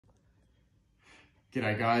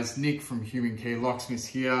G'day guys, Nick from Human Key Locksmiths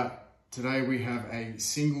here. Today we have a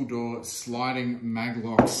single door sliding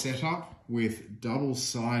maglock setup with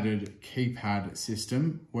double-sided keypad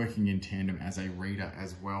system working in tandem as a reader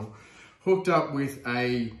as well. Hooked up with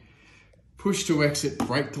a push to exit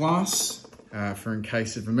break glass for in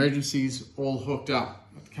case of emergencies, all hooked up.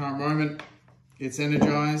 At the current moment, it's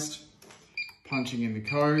energized, punching in the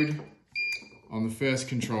code on the first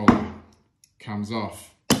controller, comes off,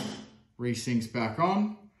 resyncs back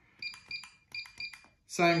on,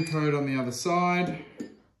 same code on the other side,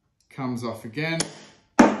 comes off again,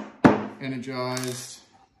 energized,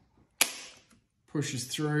 pushes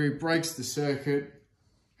through, breaks the circuit,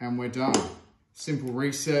 and we're done. Simple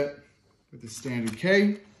reset with the standard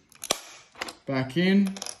key, back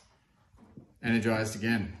in, energized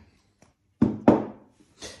again.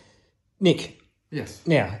 Nick. Yes.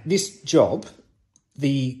 Now, this job,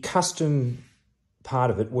 the custom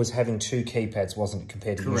part of it was having two keypads, wasn't it,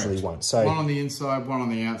 compared to Correct. usually one? So one on the inside, one on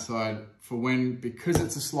the outside, for when, because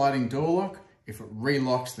it's a sliding door lock, if it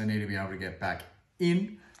relocks, they need to be able to get back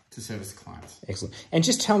in to service the clients. Excellent. And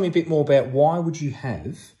just tell me a bit more about why would you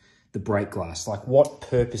have the break glass? Like, what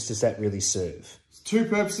purpose does that really serve? Two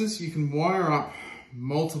purposes. You can wire up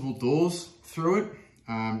multiple doors through it.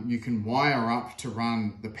 You can wire up to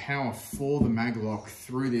run the power for the maglock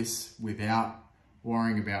through this without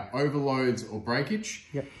worrying about overloads or breakage.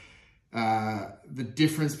 Yep. The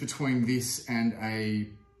difference between this and a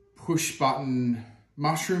push button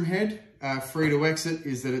mushroom head free to exit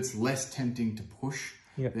is that it's less tempting to push.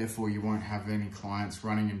 Yep. Therefore, you won't have any clients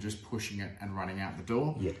running and just pushing it and running out the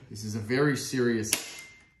door. Yep. This is a very serious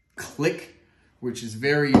click, which is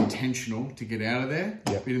very intentional to get out of there.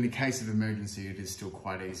 Yep. But in the case of emergency, it is still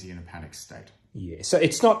quite easy in a panic state. Yeah. So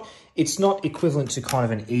it's not equivalent to kind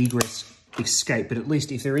of an egress escape, but at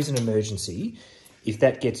least if there is an emergency, if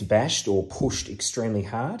that gets bashed or pushed extremely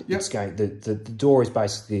hard, yep, it's going, the door is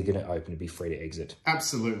basically going to open and be free to exit.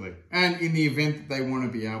 Absolutely. And in the event that they want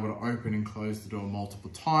to be able to open and close the door multiple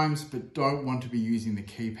times, but don't want to be using the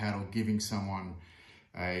keypad or giving someone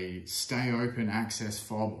a stay open access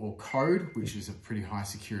fob or code, which is a pretty high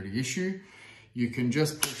security issue, you can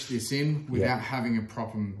just push this in without having a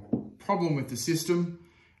problem with the system,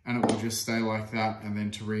 and it will just stay like that. And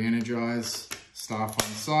then to re-energize, staff on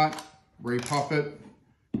site, repop it,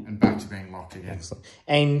 and back to being locked again. Excellent.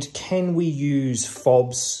 And can we use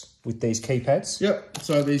fobs with these keypads? Yep.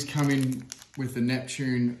 So these come in with the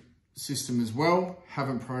Neptune system as well.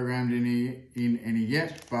 Haven't programmed in any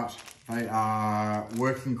yet, but they are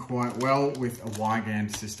working quite well with a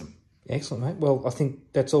Wigand system. Excellent, mate. Well, I think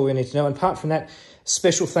that's all we need to know. And apart from that,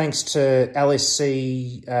 special thanks to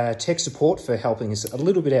LSC Tech Support for helping us a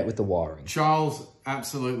little bit out with the wiring. Charles,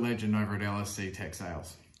 absolute legend over at LSC Tech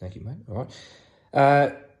Sales. Thank you, mate. All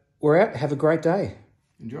right. We're out. Have a great day.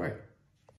 Enjoy.